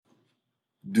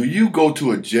Do you go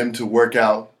to a gym to work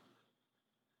out?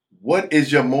 What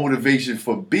is your motivation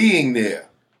for being there?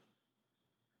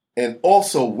 And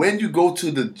also, when you go to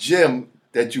the gym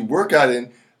that you work out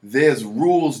in, there's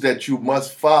rules that you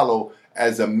must follow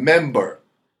as a member.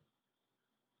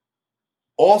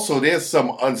 Also, there's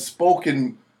some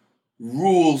unspoken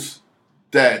rules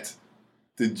that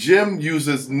the gym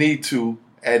users need to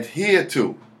adhere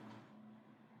to.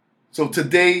 So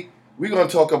today, we're going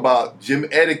to talk about gym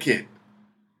etiquette.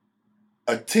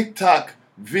 A TikTok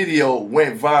video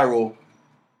went viral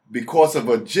because of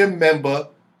a gym member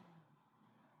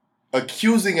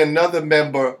accusing another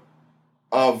member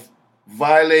of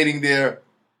violating their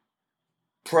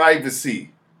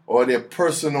privacy or their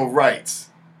personal rights.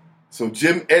 So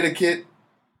gym etiquette,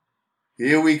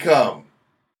 here we come.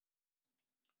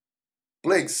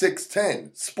 Blake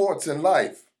 610, Sports and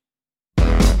Life.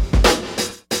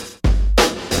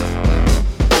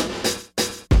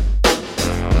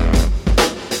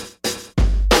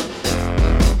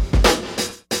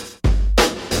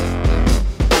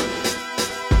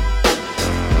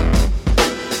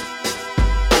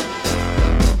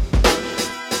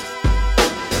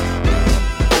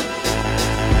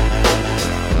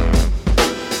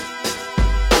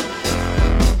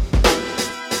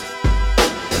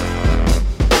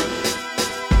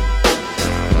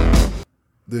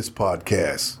 This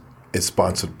podcast is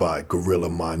sponsored by Gorilla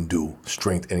Mandu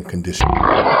Strength and Conditioning.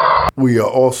 We are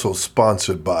also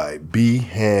sponsored by B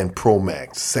Hand Pro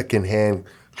Max, secondhand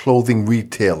clothing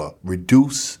retailer.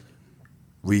 Reduce,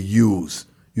 reuse.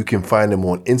 You can find them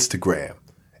on Instagram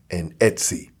and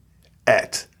Etsy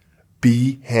at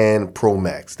B Hand Pro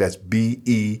Max. That's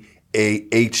BEAHAN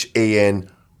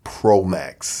Pro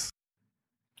Max.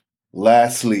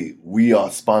 Lastly, we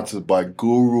are sponsored by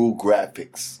Guru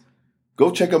Graphics. Go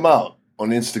check them out on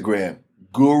Instagram,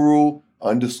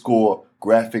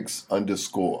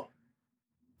 guru_graphics_.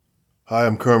 Hi,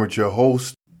 I'm Kermit, your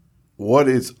host. What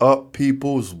is up,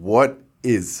 peoples? What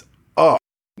is up?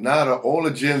 Now that all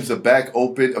the gyms are back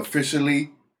open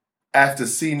officially, after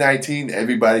C-19,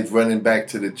 everybody's running back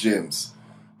to the gyms.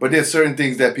 But there's certain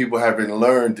things that people haven't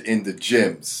learned in the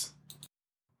gyms.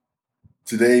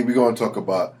 Today, we're going to talk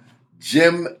about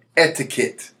gym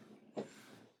etiquette.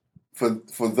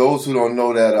 For those who don't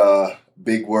know that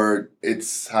big word,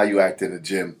 it's how you act in the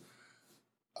gym,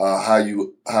 how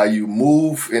you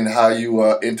move, and how you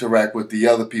interact with the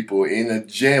other people in a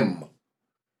gym.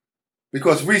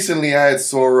 Because recently I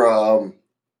saw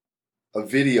a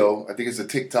video, I think it's a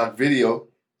TikTok video,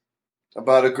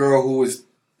 about a girl who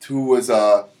was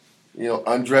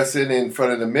undressing in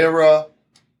front of the mirror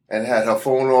and had her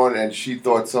phone on, and she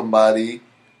thought somebody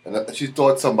which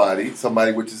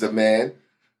is a man,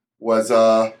 was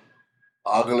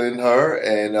ogling her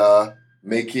and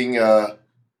making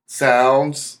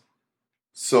sounds.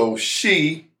 So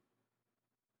she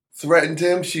threatened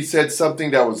him. She said something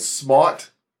that was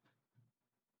smart.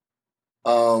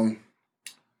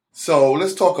 So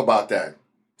let's talk about that.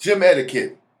 Gym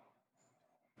etiquette.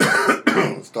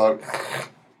 Start.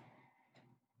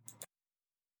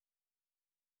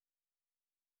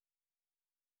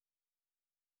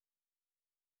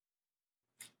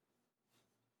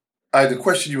 The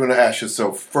question you want to ask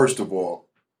yourself, first of all,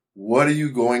 what are you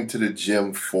going to the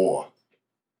gym for?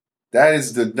 That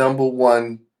is the number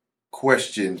one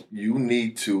question you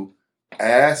need to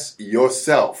ask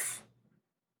yourself.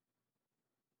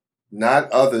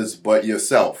 Not others, but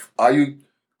yourself. Are you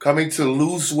coming to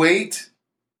lose weight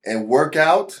and work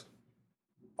out?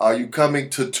 Are you coming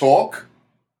to talk?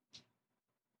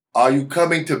 Are you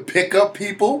coming to pick up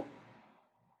people?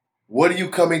 What are you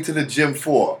coming to the gym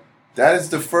for? That is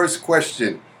the first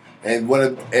question, and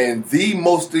the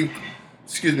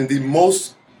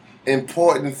most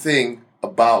important thing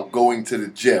about going to the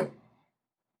gym.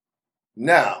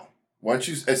 Now, once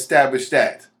you establish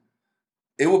that,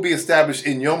 it will be established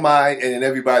in your mind and in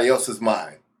everybody else's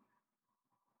mind.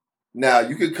 Now,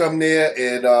 you could come there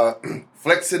and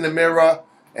flex in the mirror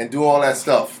and do all that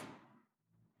stuff,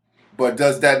 but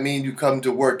does that mean you come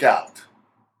to work out?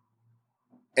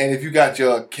 And if you got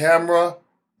your camera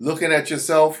looking at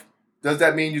yourself, does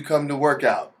that mean you come to work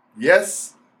out?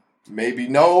 Yes, maybe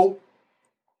no.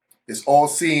 It's all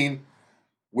seen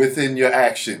within your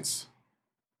actions.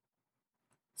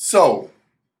 So,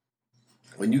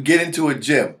 when you get into a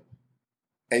gym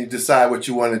and you decide what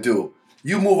you want to do,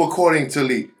 you move according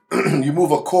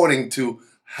to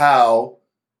how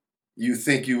you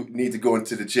think you need to go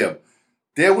into the gym.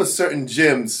 There were certain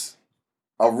gyms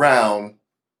around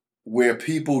where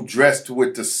people dressed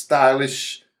with the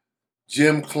stylish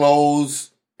gym clothes,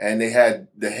 and they had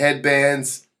the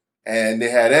headbands, and they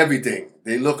had everything.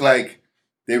 They looked like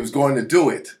They was going to do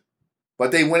it.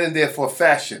 But they went in there for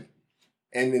fashion.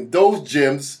 And in those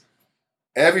gyms,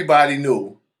 everybody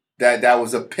knew that that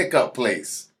was a pickup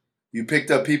place. You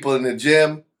picked up people in the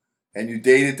gym and you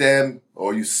dated them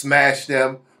or you smashed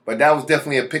them. But that was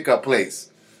definitely a pickup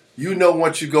place. You know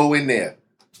once you go in there.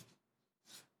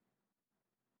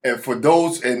 And for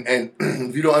those, and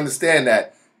if you don't understand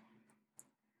that,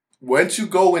 once you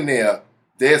go in there,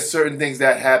 there's certain things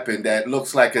that happen that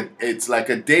looks like it's like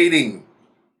a dating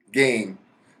game.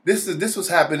 This was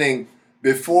happening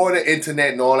before the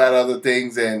internet and all that other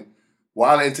things, and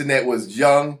while the internet was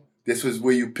young, this was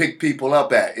where you pick people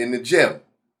up at in the gym.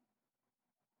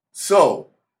 So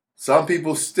some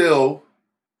people still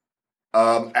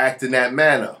act in that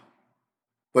manner,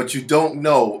 but you don't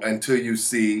know until you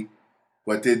see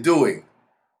what they're doing.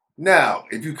 Now,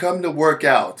 if you come to work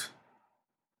out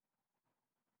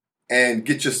and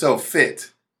get yourself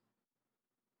fit,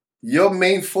 your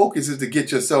main focus is to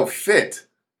get yourself fit,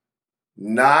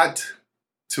 not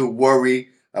to worry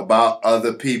about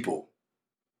other people.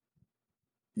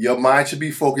 Your mind should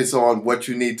be focused on what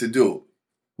you need to do.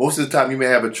 Most of the time, you may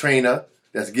have a trainer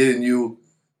that's getting you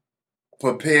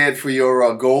prepared for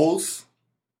your goals,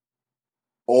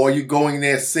 or you're going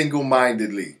there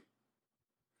single-mindedly.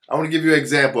 I want to give you an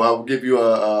example. I will give you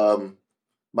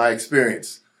my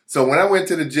experience. So when I went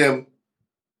to the gym,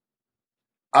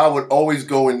 I would always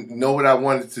go and know what I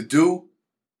wanted to do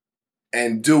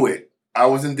and do it. I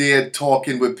wasn't there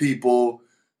talking with people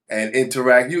and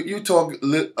interact. You talk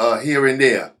here and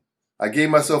there. I gave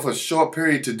myself a short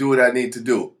period to do what I need to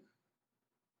do.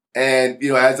 And,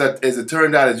 you know, as it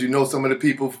turned out, as you know, some of the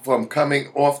people from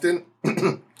coming often,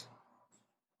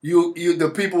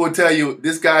 the people will tell you,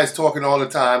 this guy's talking all the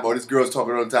time, or this girl's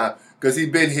talking all the time, because he's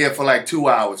been here for like 2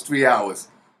 hours, 3 hours.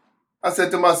 I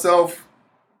said to myself,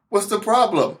 what's the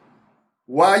problem?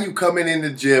 Why are you coming in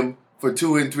the gym for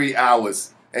 2 and 3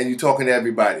 hours and you talking to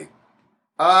everybody?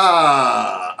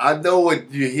 I know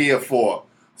what you're here for.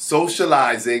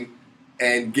 Socializing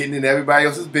and getting in everybody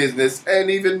else's business and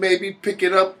even maybe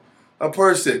picking up a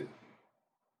person.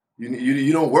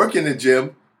 You don't work in the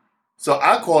gym. So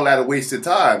I call that a waste of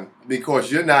time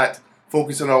because you're not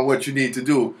focusing on what you need to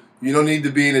do. You don't need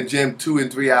to be in the gym 2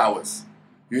 and 3 hours.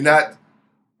 You're not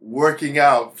working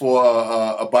out for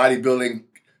a bodybuilding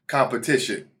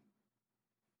competition.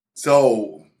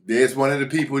 So there's one of the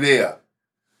people there.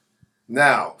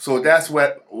 Now, so that's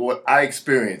what I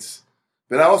experienced.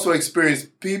 But I also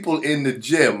experienced people in the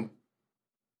gym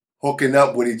hooking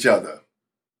up with each other.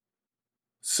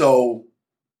 So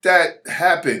that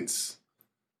happens.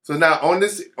 So now on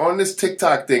this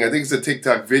TikTok thing, I think it's a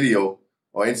TikTok video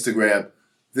or Instagram,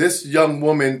 this young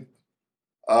woman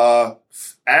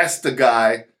asked the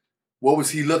guy, what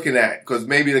was he looking at? Because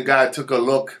maybe the guy took a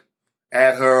look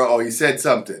at her or he said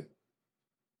something.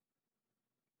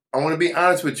 I want to be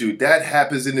honest with you. That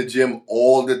happens in the gym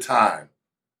all the time.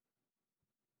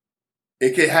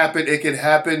 It can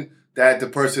happen that the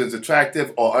person is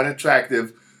attractive or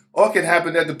unattractive, or it can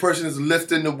happen that the person is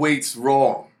lifting the weights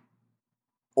wrong.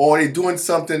 Or they're doing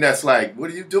something that's like,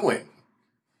 what are you doing?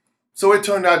 So it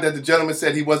turned out that the gentleman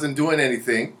said he wasn't doing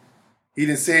anything. He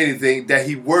didn't say anything, that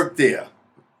he worked there.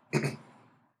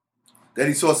 That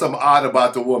he saw something odd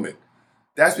about the woman.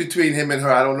 That's between him and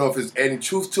her. I don't know if there's any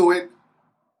truth to it.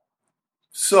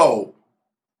 So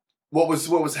what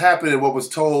was happening, what was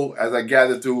told, as I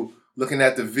gathered through looking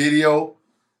at the video,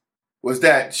 was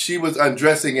that she was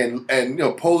undressing and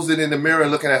posing in the mirror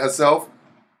and looking at herself.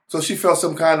 So she felt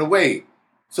some kind of way.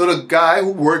 So the guy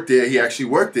who worked there, he actually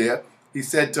worked there, he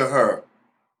said to her,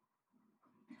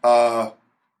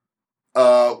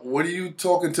 what are you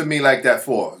talking to me like that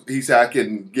for? He said, I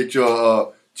can get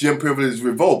your gym privilege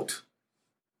revoked.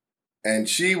 And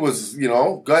she was,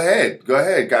 go ahead,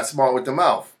 got smart with the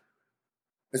mouth.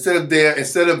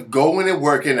 Instead of going and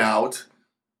working out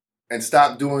and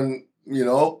stop doing,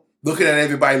 looking at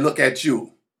everybody look at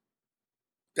you.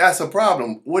 That's a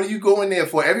problem. What are you going there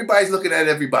for? Everybody's looking at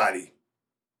everybody.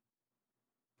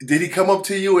 Did he come up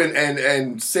to you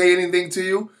and say anything to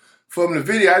you? From the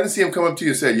video, I didn't see him come up to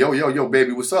you and say, yo,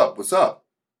 baby, what's up? What's up?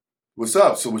 What's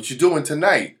up? So what you doing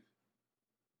tonight?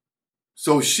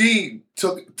 So she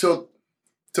took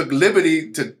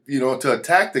liberty to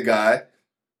attack the guy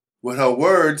with her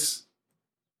words.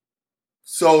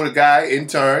 So the guy, in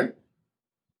turn,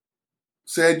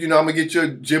 said, I'm going to get your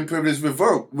gym privilege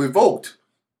revoked.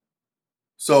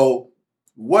 So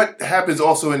what happens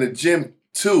also in the gym,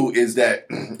 too, is that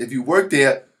if you work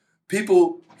there,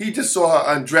 he just saw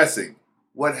her undressing.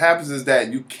 What happens is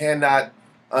that you cannot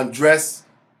undress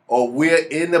or wear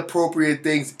inappropriate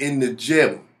things in the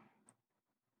gym.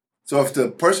 So if the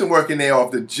person working there or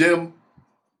if the gym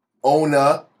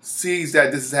owner sees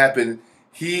that this is happening,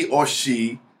 he or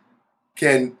she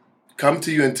can come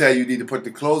to you and tell you need to put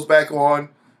the clothes back on.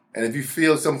 And if you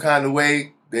feel some kind of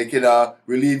way, they can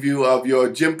relieve you of your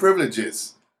gym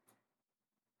privileges.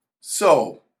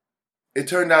 So it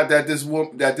turned out that this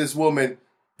woman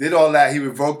did all that. He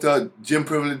revoked her gym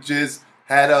privileges,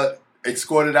 had her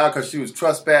escorted out because she was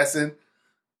trespassing.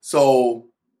 So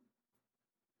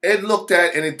it looked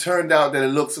at, and it turned out that it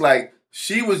looks like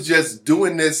she was just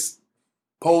doing this,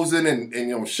 posing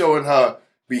and showing her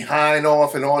behind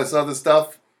off and all this other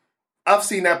stuff. I've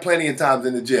seen that plenty of times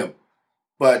in the gym.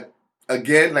 But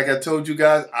again, like I told you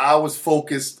guys, I was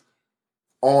focused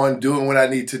on doing what I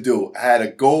need to do. I had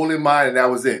a goal in mind, and that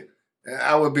was it. And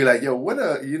I would be like, yo, what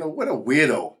a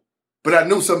weirdo. But I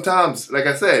knew sometimes, like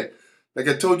I said, like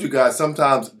I told you guys,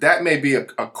 sometimes that may be a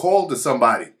call to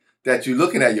somebody that you're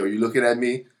looking at. Yo, you looking at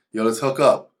me? Yo, let's hook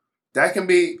up. That can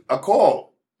be a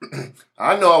call.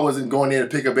 I know I wasn't going there to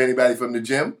pick up anybody from the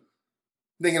gym.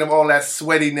 Thinking of all that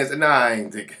sweatiness. Nah, I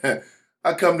ain't thinking.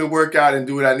 I come to work out and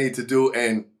do what I need to do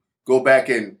and go back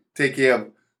and take care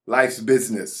of life's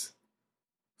business.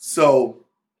 So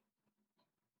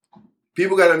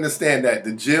people got to understand that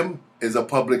the gym is a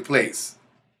public place.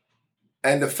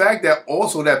 And the fact that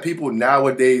also that people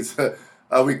nowadays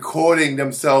are recording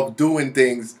themselves doing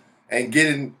things and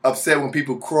getting upset when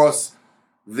people cross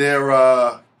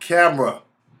their camera.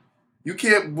 You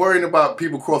can't worry about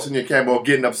people crossing your camera or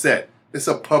getting upset. It's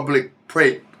a public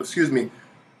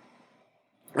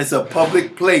It's a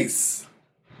public place.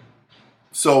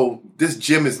 So this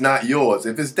gym is not yours.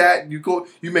 If it's that, you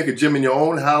make a gym in your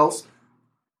own house.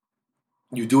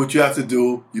 You do what you have to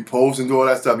do. You pose and do all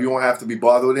that stuff. You don't have to be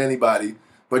bothered with anybody.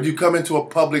 But you come into a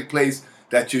public place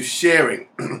that you're sharing.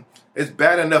 It's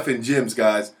bad enough in gyms,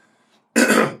 guys,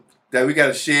 that we got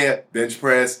to share bench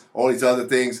press, all these other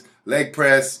things, leg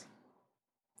press.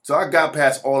 So I got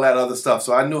past all that other stuff.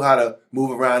 So I knew how to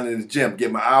move around in the gym,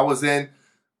 get my hours in,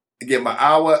 get my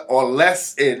hour or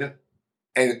less in,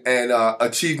 and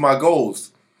achieve my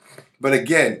goals. But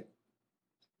again,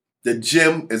 the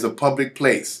gym is a public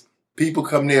place. People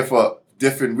come there for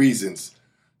different reasons.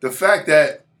 The fact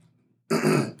that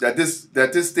that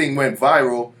this thing went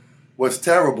viral was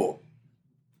terrible.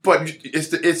 But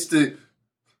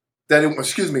that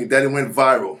it went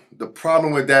viral. The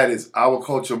problem with that is our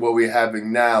culture, what we're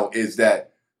having now, is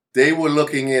that they were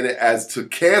looking at it as to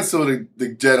cancel the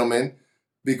gentleman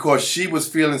because she was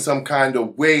feeling some kind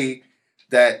of way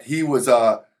that he was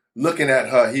looking at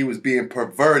her, he was being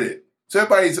perverted. So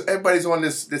everybody's on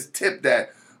this tip that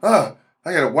I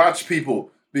gotta watch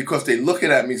people because they're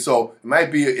looking at me. So it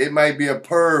might be a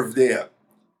perv there.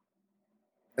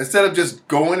 Instead of just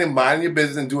going and minding your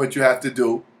business and doing what you have to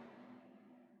do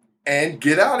and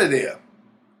get out of there.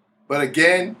 But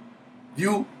again,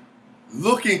 you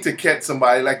looking to catch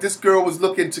somebody, like this girl was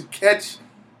looking to catch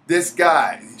this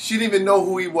guy. She didn't even know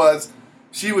who he was.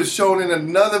 She was showing in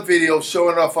another video,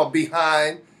 showing off her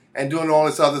behind and doing all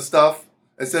this other stuff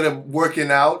instead of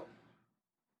working out.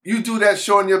 You do that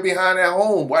showing your behind at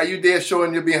home. Why are you there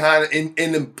showing your behind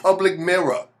in the public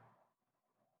mirror?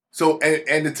 So,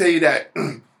 and to tell you that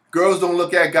girls don't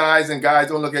look at guys and guys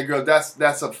don't look at girls,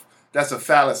 that's a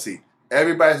fallacy.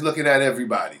 Everybody's looking at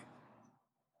everybody.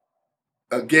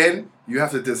 Again, you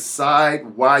have to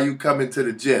decide why you come into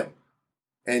the gym.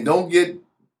 And don't get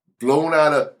blown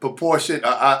out of proportion,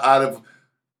 out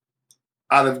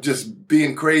of just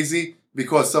being crazy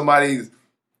because somebody's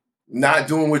not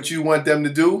doing what you want them to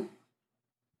do.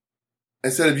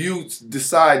 Instead of you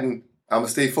deciding, I'm going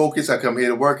to stay focused, I come here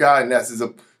to work out, and it's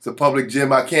a public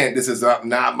gym, I can't. This is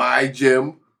not my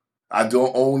gym. I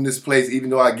don't own this place, even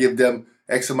though I give them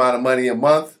X amount of money a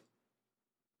month.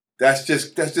 That's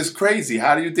just crazy.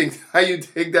 How do you think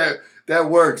that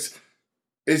works?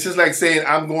 It's just like saying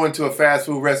I'm going to a fast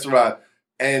food restaurant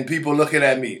and people looking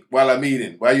at me while I'm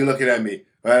eating. Why are you looking at me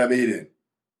while I'm eating?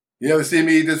 You ever see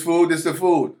me eat this food? This is the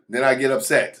food. Then I get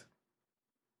upset.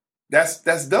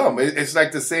 That's dumb. It's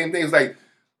like the same thing. It's like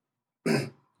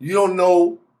you don't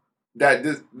know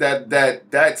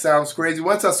that sounds crazy.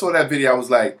 Once I saw that video, I was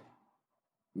like,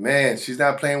 man, she's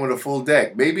not playing with a full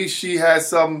deck. Maybe she has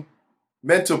some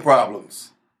mental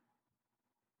problems.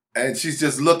 And she's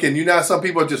just looking. You know, some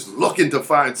people are just looking to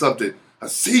find something. I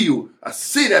see you. I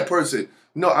see that person.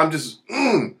 No, I'm just,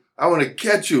 I want to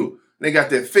catch you. They got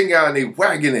their finger out and they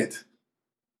wagging it.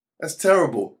 That's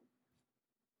terrible.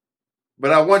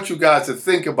 But I want you guys to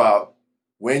think about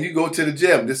when you go to the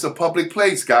gym. This is a public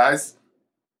place, guys.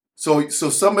 So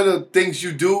some of the things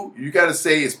you do, you got to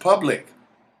say is public.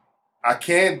 I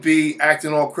can't be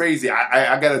acting all crazy.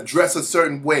 I got to dress a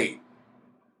certain way.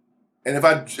 And if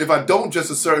I don't dress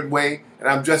a certain way and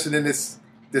I'm dressing in this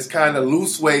kind of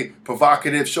loose way,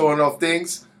 provocative, showing off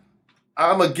things,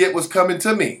 I'm going to get what's coming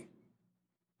to me.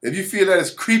 If you feel that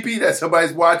it's creepy that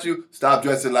somebody's watching you, stop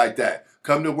dressing like that.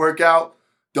 Come to work out.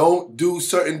 Don't do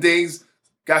certain things.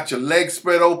 Got your legs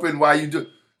spread open while you do.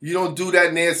 You don't do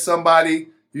that near somebody.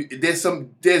 That's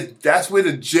where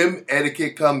the gym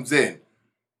etiquette comes in.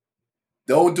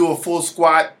 Don't do a full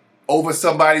squat over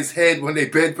somebody's head when they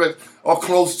bench press or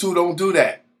close to. Don't do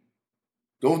that.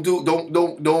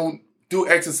 Don't do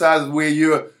exercises where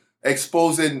you're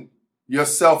exposing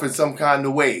yourself in some kind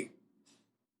of way.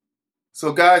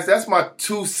 So guys, that's my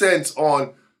 2 cents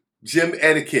on gym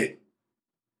etiquette.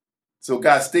 So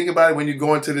guys, think about it when you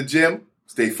go into the gym.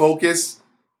 Stay focused.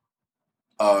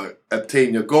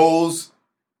 Obtain your goals.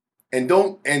 And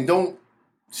don't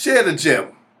share the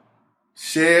gym.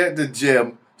 Share the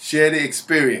gym. Share the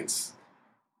experience.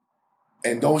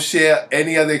 And don't share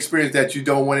any other experience that you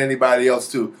don't want anybody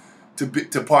else to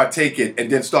partake in and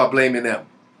then start blaming them.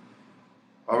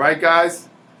 All right, guys?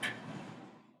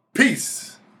 Peace.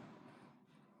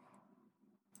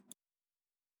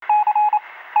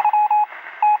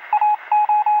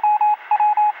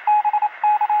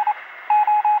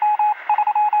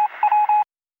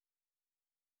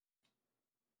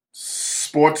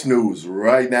 Sports news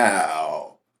right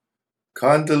now.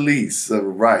 Condoleezza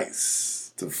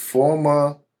Rice, the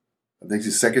former, I think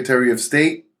she's Secretary of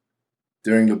State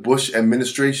during the Bush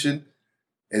administration,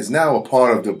 is now a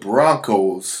part of the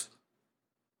Broncos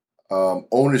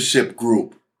ownership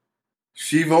group.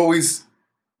 She's always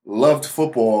loved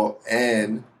football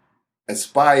and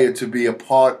aspired to be a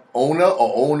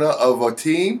owner of a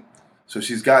team, so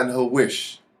she's gotten her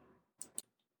wish.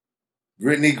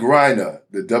 Brittany Griner,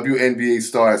 the WNBA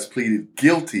star, has pleaded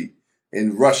guilty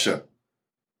in Russia.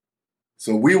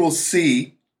 So we will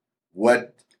see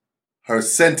what her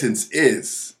sentence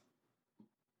is.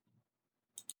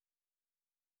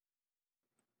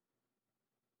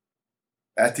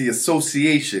 At the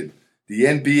association, the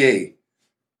NBA,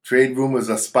 trade rumors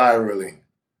are spiraling.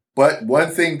 But one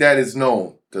thing that is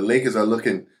known, the Lakers are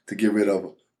looking to get rid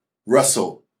of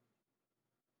Russell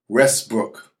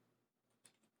Westbrook.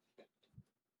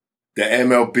 The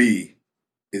MLB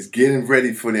is getting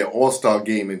ready for their All-Star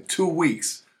game in 2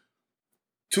 weeks.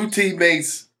 2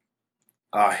 teammates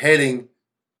are heading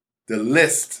the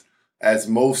list as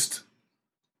most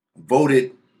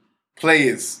voted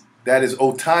players. That is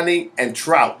Ohtani and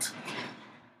Trout.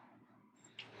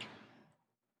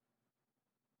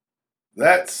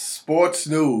 That's sports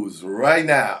news right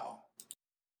now.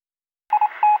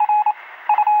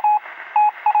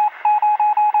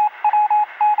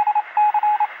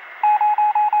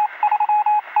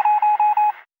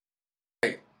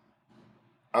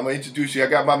 I'm gonna introduce you. I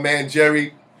got my man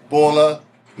Jerry Baller,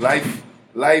 life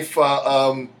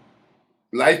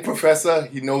professor.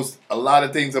 He knows a lot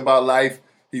of things about life.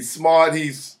 He's smart.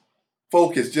 He's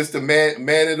focused. Just a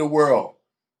man of the world.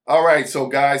 All right, so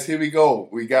guys, here we go.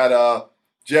 We got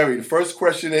Jerry. The first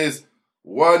question is,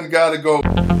 one gotta go.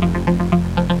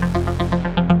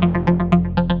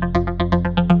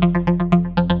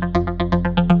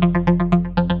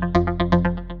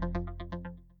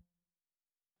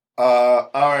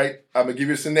 All right, I'm gonna give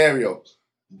you a scenario.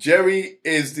 Jerry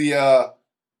is the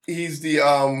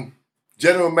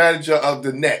general manager of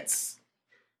the Nets.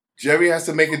 Jerry has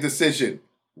to make a decision.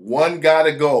 One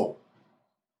gotta go.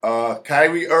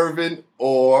 Kyrie Irving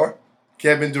or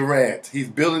Kevin Durant. He's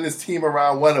building his team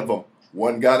around one of them.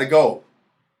 One gotta go.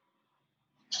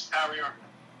 Kyrie Irving.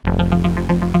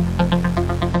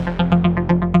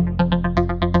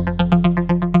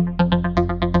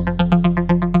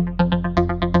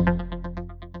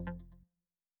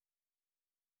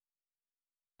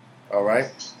 All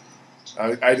right.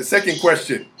 All right. The second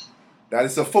question. Now,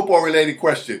 this is a football-related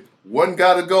question. One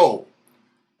gotta go.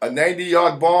 A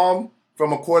 90-yard bomb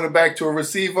from a quarterback to a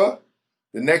receiver.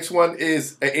 The next one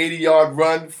is an 80-yard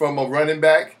run from a running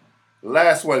back. The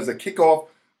last one is a kickoff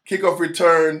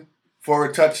return for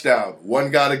a touchdown.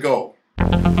 One gotta go.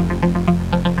 Gotta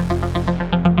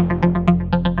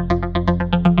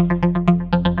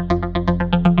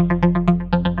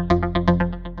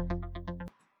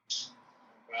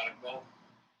go.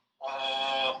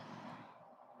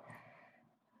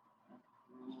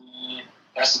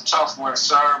 That's a tough one,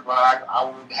 sir, but I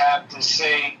would have to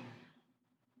say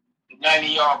the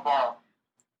 90-yard bomb.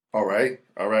 All right,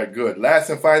 good.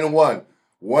 Last and final one.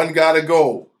 One gotta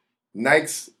go.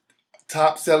 Nike's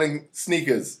top-selling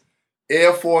sneakers.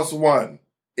 Air Force One,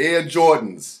 Air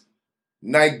Jordans,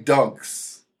 Nike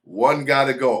Dunks. One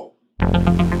gotta go. Gotta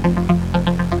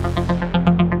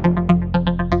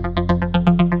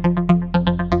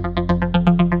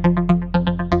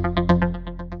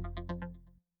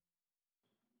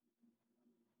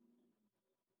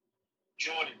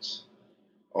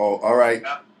Oh, all right.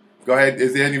 Yeah. Go ahead.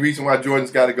 Is there any reason why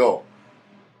Jordan's got to go?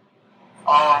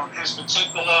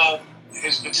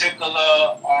 His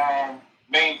particular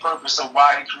main purpose of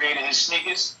why he created his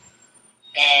sneakers,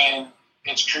 and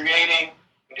it's creating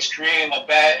a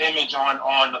bad image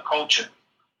on the culture.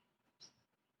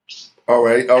 All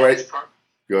right.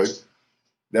 Good.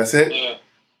 That's it?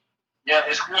 Yeah,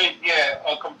 it's great. Yeah,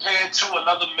 compared to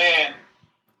another man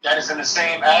that is in the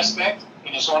same aspect,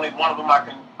 and it's only one of them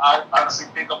I honestly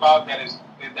think about that is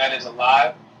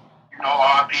alive. You know,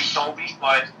 R.I.P. Kobe,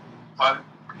 but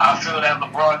I feel that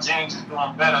LeBron James is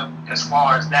doing better as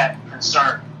far as that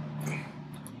concerned.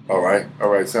 All right.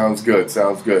 Sounds good.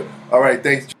 All right,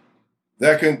 thanks.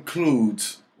 That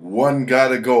concludes One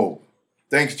Gotta Go.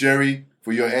 Thanks, Jerry,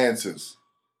 for your answers.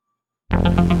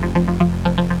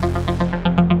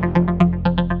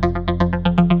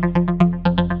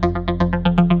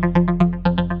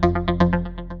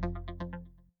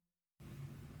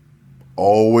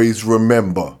 Always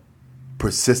remember,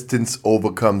 persistence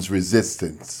overcomes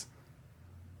resistance.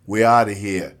 We're out of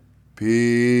here.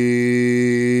 Peace.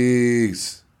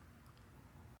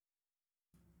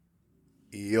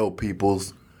 Yo,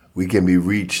 peoples, we can be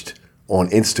reached on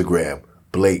Instagram,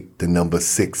 Blake, the number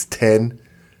 610.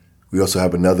 We also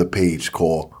have another page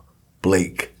called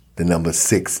Blake, the number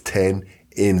 610,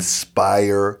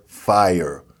 Inspire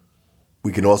Fire.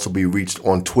 We can also be reached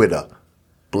on Twitter,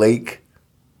 Blake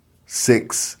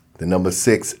 6, the number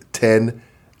 610,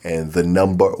 and the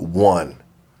number 1.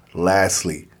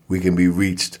 Lastly, we can be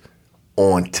reached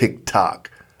on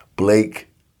TikTok, Blake,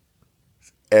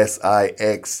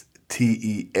 SIXTEN.